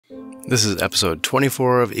This is episode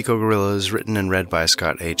 24 of EcoGuerrillas, written and read by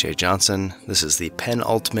Scott H.A. Johnson. This is the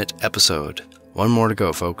penultimate episode. One more to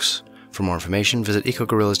go, folks. For more information, visit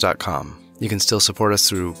EcoGuerrillas.com. You can still support us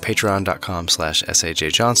through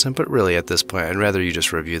patreon.com/shjohnson, but really at this point, I'd rather you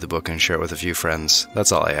just review the book and share it with a few friends.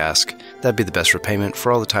 That's all I ask. That'd be the best repayment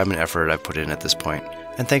for all the time and effort I've put in at this point.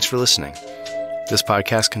 And thanks for listening. This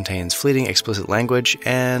podcast contains fleeting explicit language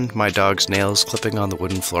and my dog's nails clipping on the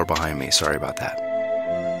wooden floor behind me. Sorry about that.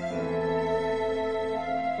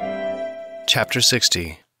 Chapter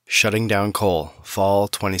 60, Shutting Down Coal, Fall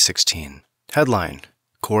 2016. Headline: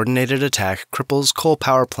 Coordinated attack cripples coal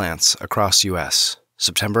power plants across U.S.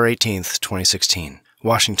 September 18, 2016.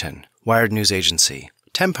 Washington, Wired News Agency.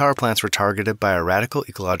 10 power plants were targeted by a radical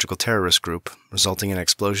ecological terrorist group, resulting in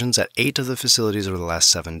explosions at 8 of the facilities over the last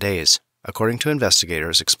 7 days. According to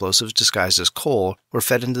investigators, explosives disguised as coal were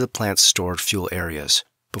fed into the plant's stored fuel areas.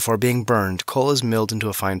 Before being burned, coal is milled into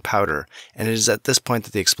a fine powder, and it is at this point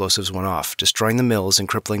that the explosives went off, destroying the mills and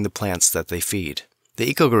crippling the plants that they feed. The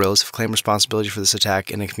EcoGuerrillas have claimed responsibility for this attack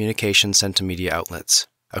in a communication sent to media outlets.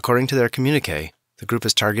 According to their communique, the group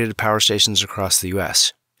has targeted power stations across the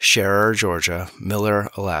U.S. Scherer, Georgia; Miller,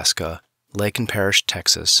 Alaska; Lake and Parish,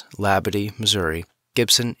 Texas; Labadie, Missouri;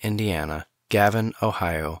 Gibson, Indiana; Gavin,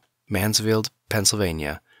 Ohio; Mansfield,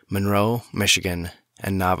 Pennsylvania; Monroe, Michigan;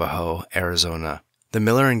 and Navajo, Arizona. The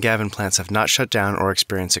Miller and Gavin plants have not shut down or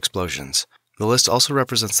experienced explosions. The list also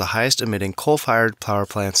represents the highest emitting coal-fired power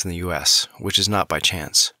plants in the U.S., which is not by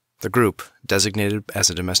chance. The group, designated as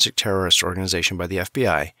a domestic terrorist organization by the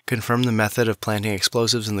FBI, confirmed the method of planting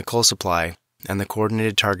explosives in the coal supply and the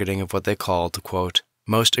coordinated targeting of what they called the, quote,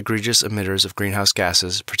 most egregious emitters of greenhouse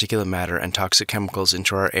gases, particulate matter, and toxic chemicals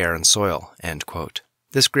into our air and soil, end quote.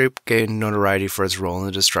 This group gained notoriety for its role in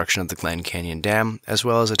the destruction of the Glen Canyon Dam, as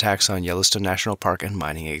well as attacks on Yellowstone National Park and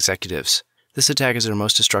mining executives. This attack is their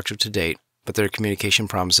most destructive to date, but their communication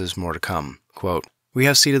promises more to come. Quote, we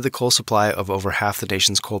have seeded the coal supply of over half the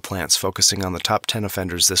nation's coal plants, focusing on the top 10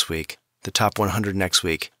 offenders this week, the top 100 next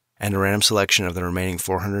week, and a random selection of the remaining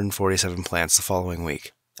 447 plants the following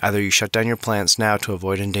week. Either you shut down your plants now to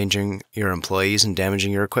avoid endangering your employees and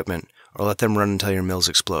damaging your equipment, or let them run until your mills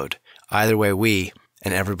explode. Either way, we,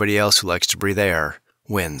 and everybody else who likes to breathe air,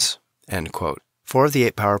 wins, end quote. 4 of the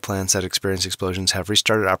 8 power plants that experienced explosions have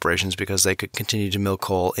restarted operations because they could continue to mill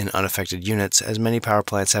coal in unaffected units, as many power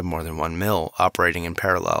plants have more than one mill operating in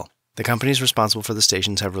parallel. The companies responsible for the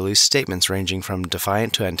stations have released statements ranging from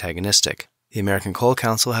defiant to antagonistic. The American Coal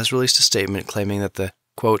Council has released a statement claiming that the,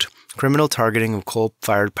 quote, criminal targeting of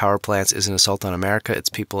coal-fired power plants is an assault on America, its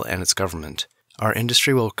people, and its government. Our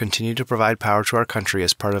industry will continue to provide power to our country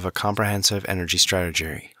as part of a comprehensive energy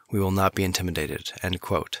strategy. We will not be intimidated, end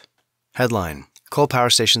quote. Headline: Coal power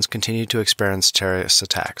stations continue to experience terrorist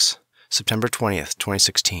attacks. September 20th,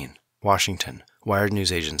 2016. Washington, Wired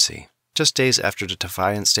News Agency. Just days after the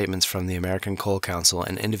defiant statements from the American Coal Council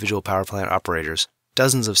and individual power plant operators,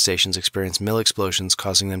 dozens of stations experienced mill explosions,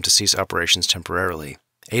 causing them to cease operations temporarily.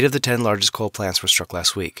 8 of the 10 largest coal plants were struck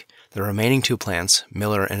last week. The remaining 2 plants,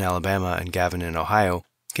 Miller in Alabama and Gavin in Ohio,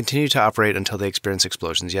 continued to operate until they experienced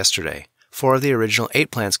explosions yesterday. 4 of the original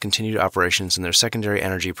 8 plants continued operations in their secondary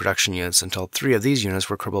energy production units until 3 of these units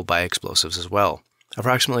were crippled by explosives as well.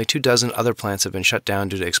 Approximately 24 other plants have been shut down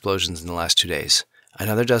due to explosions in the last 2 days.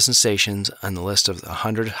 Another dozen stations on the list of the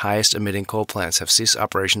 100 highest emitting coal plants have ceased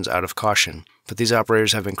operations out of caution, but these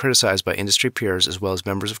operators have been criticized by industry peers as well as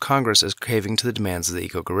members of Congress as caving to the demands of the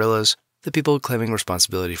EcoGuerrillas, the people claiming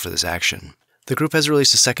responsibility for this action. The group has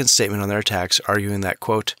released a second statement on their attacks, arguing that,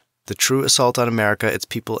 quote, the true assault on America, its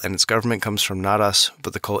people, and its government comes from not us,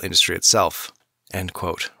 but the coal industry itself, end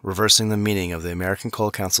quote, reversing the meaning of the American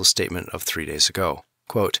Coal Council's statement of 3 days ago.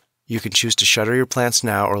 Quote, you can choose to shutter your plants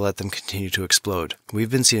now or let them continue to explode.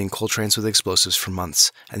 We've been seeding coal trains with explosives for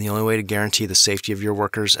months, and the only way to guarantee the safety of your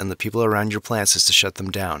workers and the people around your plants is to shut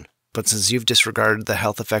them down. But since you've disregarded the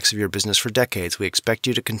health effects of your business for decades, we expect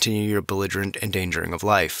you to continue your belligerent endangering of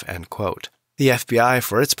life, end quote. The FBI,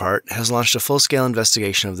 for its part, has launched a full-scale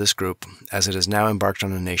investigation of this group, as it has now embarked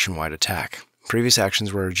on a nationwide attack. Previous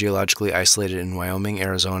actions were geologically isolated in Wyoming,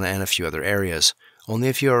 Arizona, and a few other areas. Only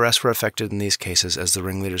a few arrests were effected in these cases as the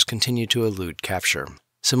ringleaders continue to elude capture.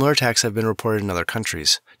 Similar attacks have been reported in other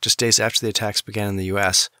countries. Just days after the attacks began in the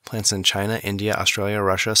U.S., plants in China, India, Australia,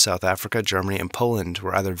 Russia, South Africa, Germany, and Poland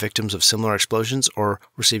were either victims of similar explosions or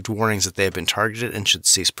received warnings that they had been targeted and should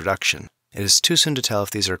cease production. It is too soon to tell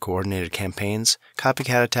if these are coordinated campaigns,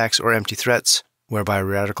 copycat attacks, or empty threats, whereby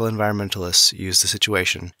radical environmentalists use the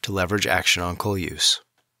situation to leverage action on coal use.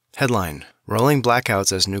 Headline: Rolling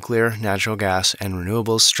blackouts as nuclear, natural gas, and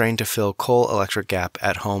renewables strain to fill coal-electric gap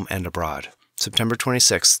at home and abroad. September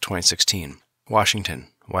 26, 2016. Washington,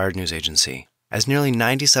 Wired News Agency. As nearly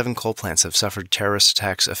 97 coal plants have suffered terrorist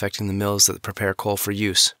attacks affecting the mills that prepare coal for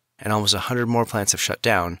use, and almost 100 more plants have shut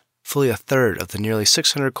down, fully a third of the nearly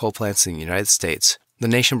 600 coal plants in the United States, the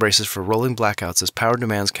nation braces for rolling blackouts as power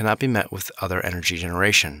demands cannot be met with other energy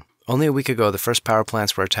generation. Only a week ago, the first power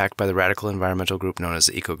plants were attacked by the radical environmental group known as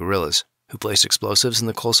the EcoGuerrillas, who placed explosives in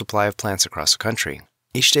the coal supply of plants across the country.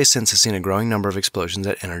 Each day since has seen a growing number of explosions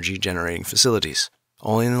at energy-generating facilities.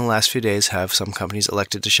 Only in the last few days have some companies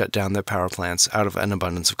elected to shut down their power plants out of an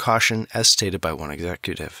abundance of caution, as stated by one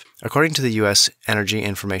executive. According to the U.S. Energy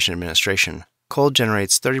Information Administration, coal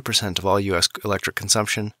generates 30% of all U.S. electric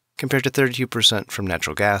consumption, compared to 32% from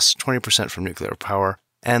natural gas, 20% from nuclear power,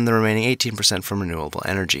 and the remaining 18% from renewable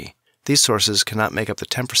energy. These sources cannot make up the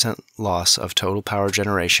 10% loss of total power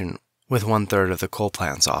generation with one-third of the coal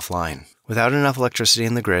plants offline. Without enough electricity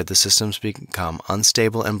in the grid, the systems become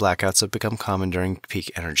unstable and blackouts have become common during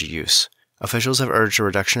peak energy use. Officials have urged a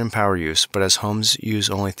reduction in power use, but as homes use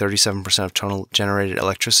only 37% of total generated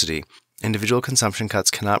electricity, individual consumption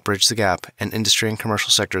cuts cannot bridge the gap, and industry and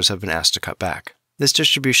commercial sectors have been asked to cut back. This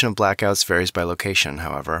distribution of blackouts varies by location,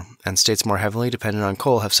 however, and states more heavily dependent on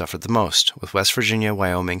coal have suffered the most, with West Virginia,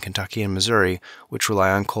 Wyoming, Kentucky, and Missouri, which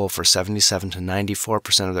rely on coal for 77 to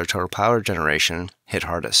 94% of their total power generation, hit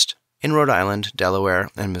hardest. In Rhode Island, Delaware,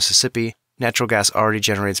 and Mississippi, natural gas already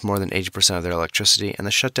generates more than 80% of their electricity, and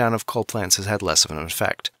the shutdown of coal plants has had less of an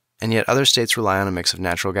effect. And yet other states rely on a mix of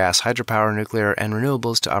natural gas, hydropower, nuclear, and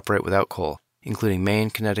renewables to operate without coal, including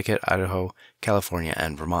Maine, Connecticut, Idaho, California,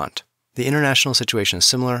 and Vermont. The international situation is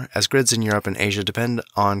similar, as grids in Europe and Asia depend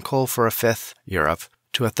on coal for a fifth, Europe,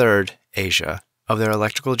 to a third, Asia, of their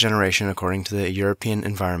electrical generation according to the European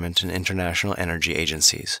Environment and International Energy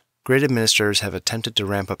Agencies. Grid administrators have attempted to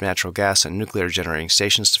ramp up natural gas and nuclear generating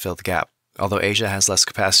stations to fill the gap. Although Asia has less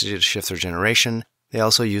capacity to shift their generation, they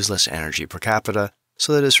also use less energy per capita,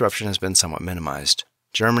 so the disruption has been somewhat minimized.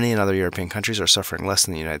 Germany and other European countries are suffering less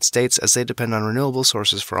than the United States as they depend on renewable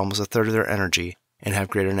sources for almost a third of their energy and have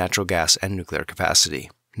greater natural gas and nuclear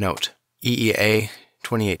capacity. Note: EEA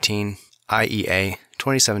 2018, IEA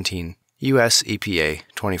 2017, US EPA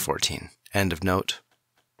 2014. End of note.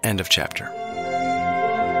 End of chapter.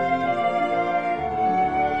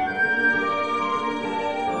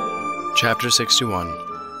 Chapter 61.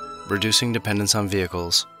 Reducing Dependence on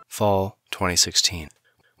Vehicles, Fall 2016.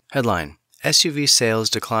 Headline: SUV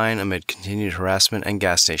sales decline amid continued harassment and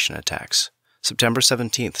gas station attacks. September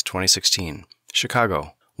 17, 2016.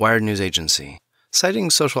 Chicago, Wired News Agency. Citing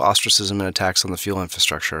social ostracism and attacks on the fuel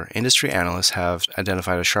infrastructure, industry analysts have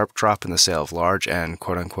identified a sharp drop in the sale of large and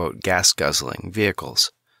quote-unquote gas-guzzling vehicles.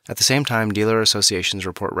 At the same time, dealer associations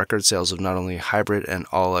report record sales of not only hybrid and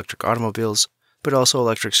all-electric automobiles, but also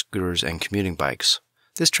electric scooters and commuting bikes.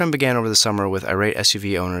 This trend began over the summer with irate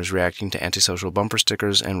SUV owners reacting to antisocial bumper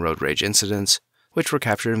stickers and road rage incidents, which were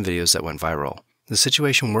captured in videos that went viral. The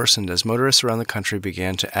situation worsened as motorists around the country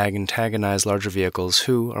began to antagonize larger vehicles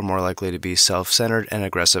who are more likely to be self-centered and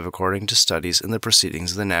aggressive according to studies in the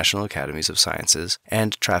Proceedings of the National Academies of Sciences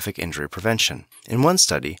and Traffic Injury Prevention. In one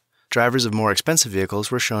study, drivers of more expensive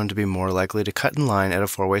vehicles were shown to be more likely to cut in line at a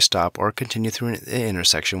four-way stop or continue through an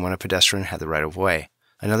intersection when a pedestrian had the right-of-way.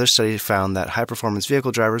 Another study found that high-performance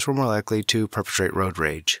vehicle drivers were more likely to perpetrate road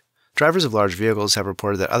rage. Drivers of large vehicles have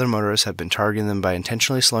reported that other motorists have been targeting them by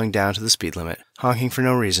intentionally slowing down to the speed limit, honking for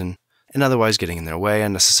no reason, and otherwise getting in their way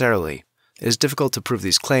unnecessarily. It is difficult to prove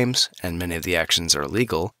these claims, and many of the actions are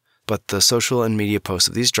illegal, but the social and media posts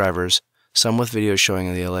of these drivers, some with videos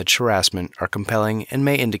showing the alleged harassment, are compelling and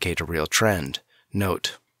may indicate a real trend.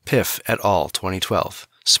 Note: Piff et al. 2012,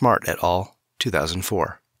 Smart et al.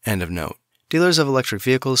 2004. End of note. Dealers of electric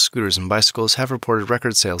vehicles, scooters, and bicycles have reported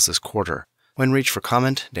record sales this quarter. When reached for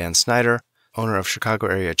comment, Dan Snyder, owner of Chicago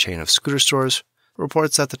area chain of scooter stores,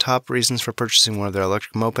 reports that the top reasons for purchasing one of their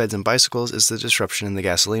electric mopeds and bicycles is the disruption in the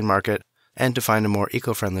gasoline market and to find a more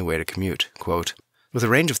eco-friendly way to commute. Quote, "With a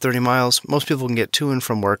range of 30 miles, most people can get to and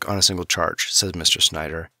from work on a single charge," says Mr.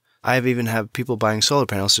 Snyder. "I have even had people buying solar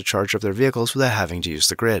panels to charge up their vehicles without having to use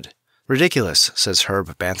the grid." "Ridiculous," says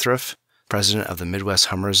Herb Banthroff, president of the Midwest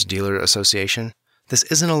Hummers Dealer Association. "This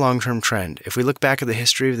isn't a long-term trend. If we look back at the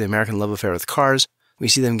history of the American love affair with cars, we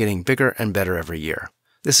see them getting bigger and better every year.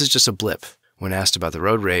 This is just a blip." When asked about the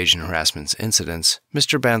road rage and harassment incidents,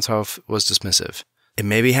 Mr. Banthroff was dismissive. "It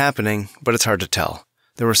may be happening, but it's hard to tell.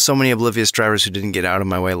 There were so many oblivious drivers who didn't get out of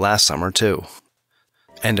my way last summer, too."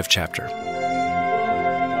 End of chapter.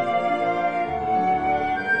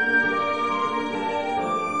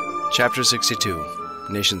 Chapter 62.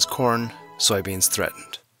 Nation's Corn, Soybeans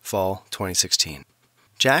Threatened. Fall 2016.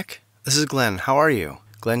 "Jack, this is Glenn. How are you?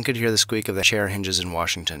 Glenn could hear the squeak of the chair hinges in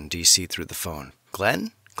Washington, D.C. through the phone.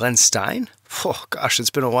 Glenn? Glenn Stein? Oh, gosh,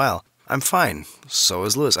 it's been a while. I'm fine. So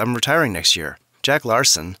is Lewis. I'm retiring next year. Jack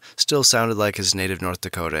Larson still sounded like his native North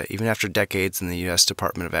Dakota, even after decades in the U.S.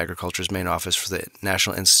 Department of Agriculture's main office for the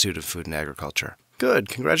National Institute of Food and Agriculture. Good,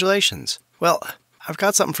 congratulations. Well, I've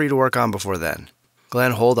got something for you to work on before then.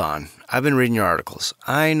 Glenn, hold on. I've been reading your articles.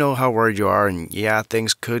 I know how worried you are, and yeah,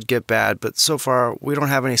 things could get bad, but so far, we don't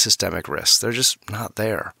have any systemic risks. They're just not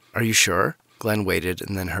there. Are you sure? Glenn waited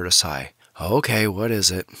and then heard a sigh. Okay, what is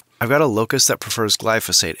it? I've got a locust that prefers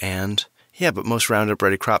glyphosate and... Yeah, but most Roundup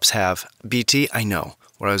Ready crops have. BT, I know.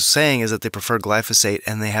 What I was saying is that they prefer glyphosate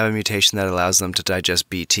and they have a mutation that allows them to digest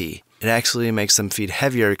BT. It actually makes them feed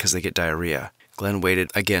heavier because they get diarrhea. Glenn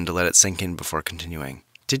waited again to let it sink in before continuing.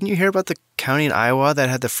 Didn't you hear about the county in Iowa that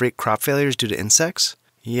had the freak crop failures due to insects?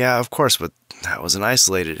 Yeah, of course, but that was an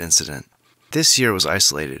isolated incident. This year was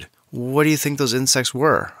isolated. What do you think those insects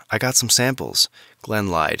were? I got some samples. Glenn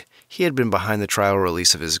lied. He had been behind the trial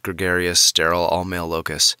release of his gregarious, sterile, all-male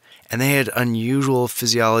locusts, and they had unusual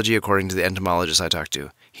physiology according to the entomologist I talked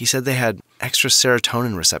to. He said they had extra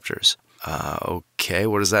serotonin receptors. Okay,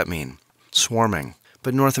 what does that mean? Swarming.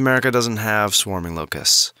 But North America doesn't have swarming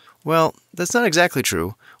locusts. Well, that's not exactly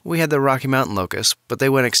true. We had the Rocky Mountain locusts, but they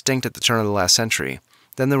went extinct at the turn of the last century.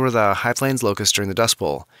 Then there were the High Plains locusts during the Dust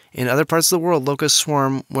Bowl. In other parts of the world, locusts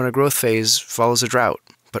swarm when a growth phase follows a drought.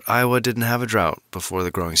 But Iowa didn't have a drought before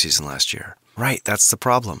the growing season last year. Right, that's the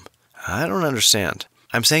problem. I don't understand.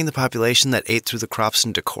 I'm saying the population that ate through the crops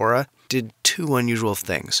in Decorah did two unusual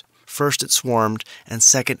things. First, it swarmed, and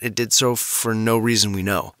second, it did so for no reason we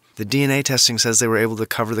know. The DNA testing says they were able to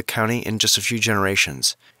cover the county in just a few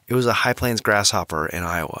generations. It was a High Plains grasshopper in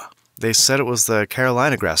Iowa. They said it was the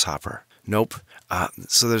Carolina grasshopper. Nope.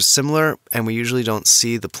 So they're similar, and we usually don't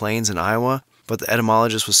see the plains in Iowa, but the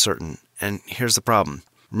etymologist was certain. And here's the problem.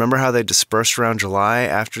 Remember how they dispersed around July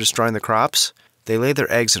after destroying the crops? They laid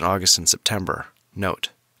their eggs in August and September. Note,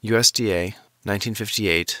 USDA,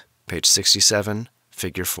 1958, page 67,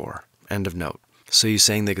 figure 4. End of note. So you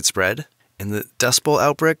saying they could spread? In the Dust Bowl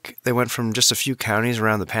outbreak, they went from just a few counties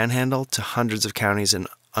around the Panhandle to hundreds of counties in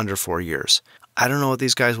under 4 years. I don't know what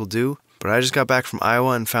these guys will do, but I just got back from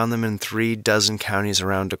Iowa and found them in 36 counties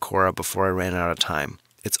around Decorah before I ran out of time.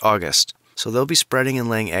 It's August, so they'll be spreading and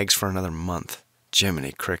laying eggs for another month.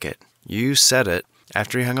 Jiminy Cricket. You said it.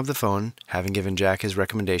 After he hung up the phone, having given Jack his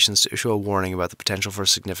recommendations to issue a warning about the potential for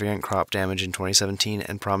significant crop damage in 2017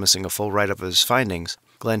 and promising a full write-up of his findings,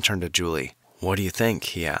 Glenn turned to Julie. What do you think?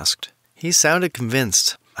 He asked. He sounded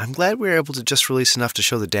convinced. I'm glad we were able to just release enough to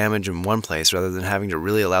show the damage in one place rather than having to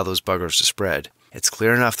really allow those buggers to spread. It's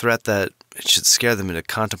clear enough threat that it should scare them into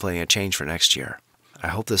contemplating a change for next year. I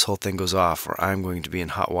hope this whole thing goes off, or I'm going to be in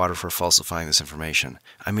hot water for falsifying this information.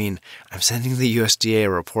 I mean, I'm sending the USDA a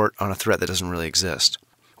report on a threat that doesn't really exist.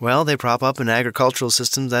 Well, they prop up an agricultural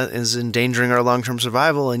system that is endangering our long-term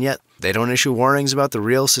survival, and yet they don't issue warnings about the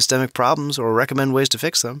real systemic problems or recommend ways to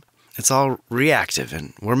fix them. It's all reactive,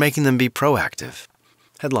 and we're making them be proactive.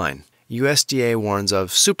 Headline, USDA warns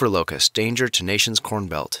of super locust danger to nation's corn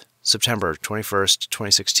belt. September 21st,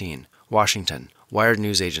 2016. Washington, Wired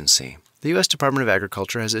News Agency. The U.S. Department of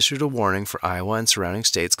Agriculture has issued a warning for Iowa and surrounding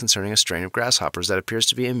states concerning a strain of grasshoppers that appears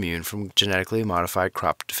to be immune from genetically modified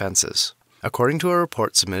crop defenses. According to a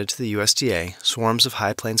report submitted to the USDA, swarms of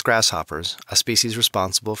High Plains grasshoppers, a species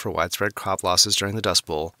responsible for widespread crop losses during the Dust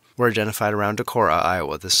Bowl, were identified around Decorah,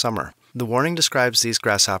 Iowa this summer. The warning describes these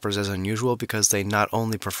grasshoppers as unusual because they not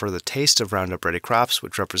only prefer the taste of Roundup Ready crops,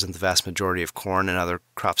 which represent the vast majority of corn and other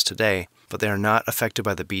crops today, but they are not affected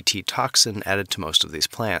by the Bt toxin added to most of these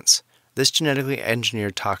plants. This genetically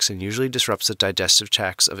engineered toxin usually disrupts the digestive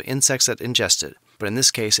tracts of insects that ingest it, but in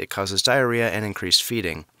this case it causes diarrhea and increased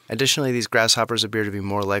feeding. Additionally, these grasshoppers appear to be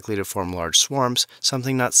more likely to form large swarms,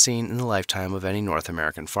 something not seen in the lifetime of any North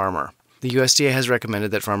American farmer. The USDA has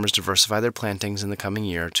recommended that farmers diversify their plantings in the coming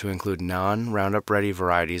year to include non-Roundup Ready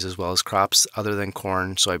varieties as well as crops other than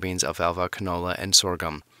corn, soybeans, alfalfa, canola, and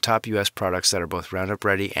sorghum, top U.S. products that are both Roundup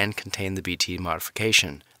Ready and contain the Bt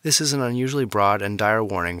modification. This is an unusually broad and dire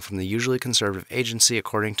warning from the usually conservative agency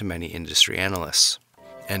according to many industry analysts.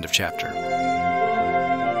 End of chapter.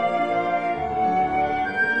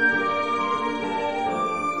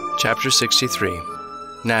 Chapter 63.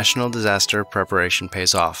 National Disaster Preparation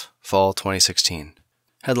Pays Off, Fall 2016.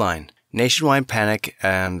 Headline, Nationwide Panic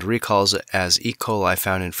and Recalls as E. coli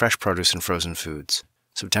Found in Fresh Produce and Frozen Foods.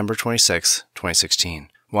 September 26, 2016.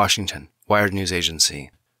 Washington, Wired News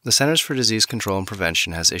Agency. The Centers for Disease Control and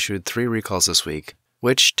Prevention has issued 3 recalls this week,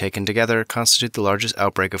 which, taken together, constitute the largest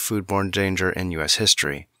outbreak of foodborne danger in U.S.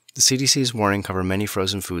 history. The CDC's warning covered many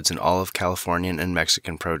frozen foods in all of Californian and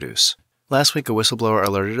Mexican produce. Last week, a whistleblower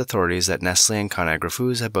alerted authorities that Nestle and Conagra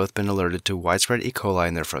Foods had both been alerted to widespread E. coli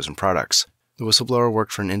in their frozen products. The whistleblower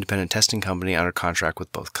worked for an independent testing company under contract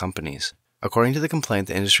with both companies. According to the complaint,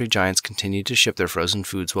 the industry giants continued to ship their frozen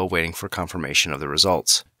foods while waiting for confirmation of the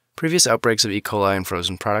results. Previous outbreaks of E. coli in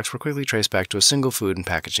frozen products were quickly traced back to a single food and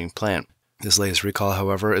packaging plant. This latest recall,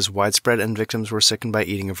 however, is widespread and victims were sickened by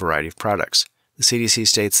eating a variety of products. The CDC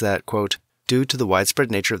states that, quote, "Due to the widespread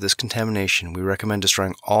nature of this contamination, we recommend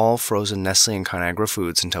destroying all frozen Nestle and Conagra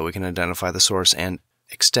foods until we can identify the source and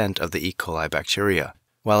extent of the E. coli bacteria.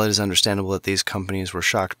 While it is understandable that these companies were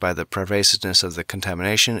shocked by the pervasiveness of the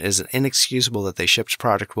contamination, it is inexcusable that they shipped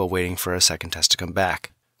product while waiting for a second test to come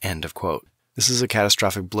back." End of quote. This is a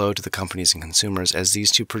catastrophic blow to the companies and consumers, as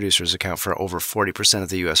these two producers account for over 40% of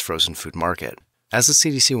the U.S. frozen food market. As the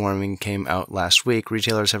CDC warning came out last week,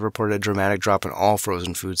 retailers have reported a dramatic drop in all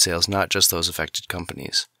frozen food sales, not just those affected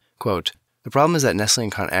companies. Quote, "The problem is that Nestle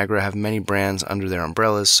and Conagra have many brands under their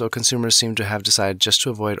umbrellas, so consumers seem to have decided just to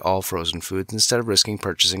avoid all frozen foods instead of risking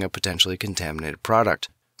purchasing a potentially contaminated product,"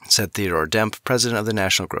 said Theodore Demp, president of the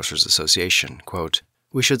National Grocers Association. Quote,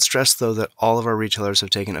 "We should stress, though, that all of our retailers have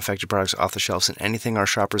taken affected products off the shelves and anything our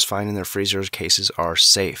shoppers find in their freezer cases are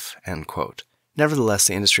safe." End quote. Nevertheless,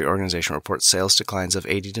 the industry organization reports sales declines of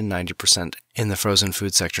 80 to 90% in the frozen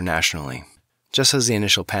food sector nationally. Just as the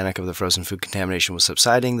initial panic of the frozen food contamination was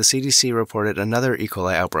subsiding, the CDC reported another E.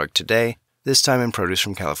 coli outbreak today, this time in produce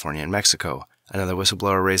from California and Mexico. Another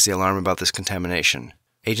whistleblower raised the alarm about this contamination.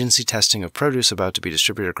 Agency testing of produce about to be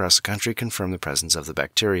distributed across the country confirmed the presence of the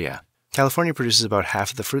bacteria. California produces about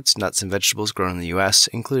half of the fruits, nuts, and vegetables grown in the U.S.,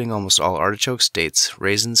 including almost all artichokes, dates,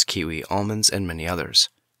 raisins, kiwi, almonds, and many others.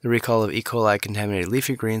 The recall of E. coli-contaminated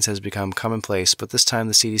leafy greens has become commonplace, but this time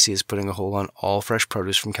the CDC is putting a hold on all fresh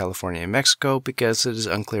produce from California and Mexico because it is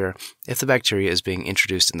unclear if the bacteria is being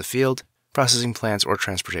introduced in the field, processing plants, or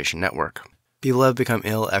transportation network. People have become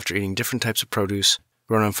ill after eating different types of produce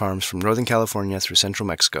grown on farms from Northern California through central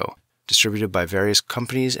Mexico, distributed by various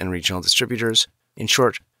companies and regional distributors. In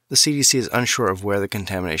short, the CDC is unsure of where the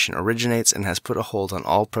contamination originates and has put a hold on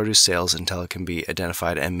all produce sales until it can be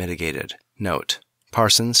identified and mitigated. Note: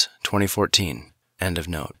 Parsons, 2014. End of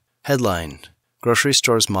note. Headline: Grocery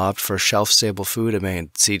stores mobbed for shelf-stable food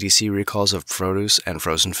amid CDC recalls of produce and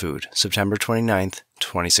frozen food. September 29,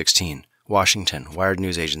 2016. Washington, Wired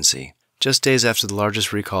News Agency. Just days after the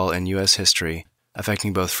largest recall in U.S. history,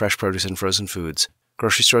 affecting both fresh produce and frozen foods,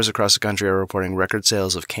 grocery stores across the country are reporting record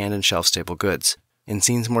sales of canned and shelf-stable goods. In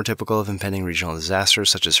scenes more typical of impending regional disasters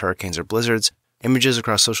such as hurricanes or blizzards, images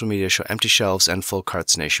across social media show empty shelves and full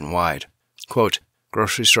carts nationwide. Quote,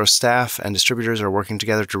 "Grocery store staff and distributors are working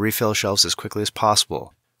together to refill shelves as quickly as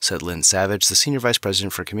possible," said Lynn Savage, the Senior Vice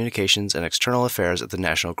President for Communications and External Affairs at the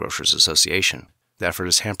National Grocers Association. The effort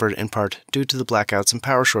is hampered in part due to the blackouts and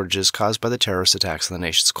power shortages caused by the terrorist attacks on the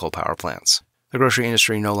nation's coal power plants. The grocery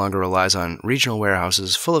industry no longer relies on regional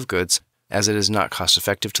warehouses full of goods, as it is not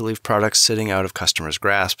cost-effective to leave products sitting out of customers'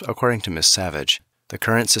 grasp, according to Ms. Savage. The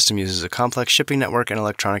current system uses a complex shipping network and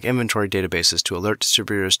electronic inventory databases to alert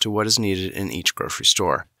distributors to what is needed in each grocery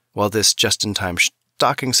store. While this just-in-time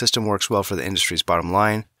stocking system works well for the industry's bottom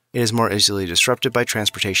line, it is more easily disrupted by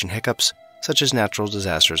transportation hiccups, such as natural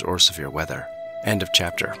disasters or severe weather. End of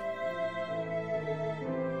chapter.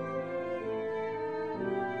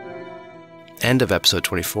 End of episode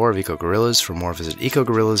 24 of EcoGuerrillas. For more, visit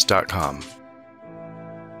EcoGuerrillas.com.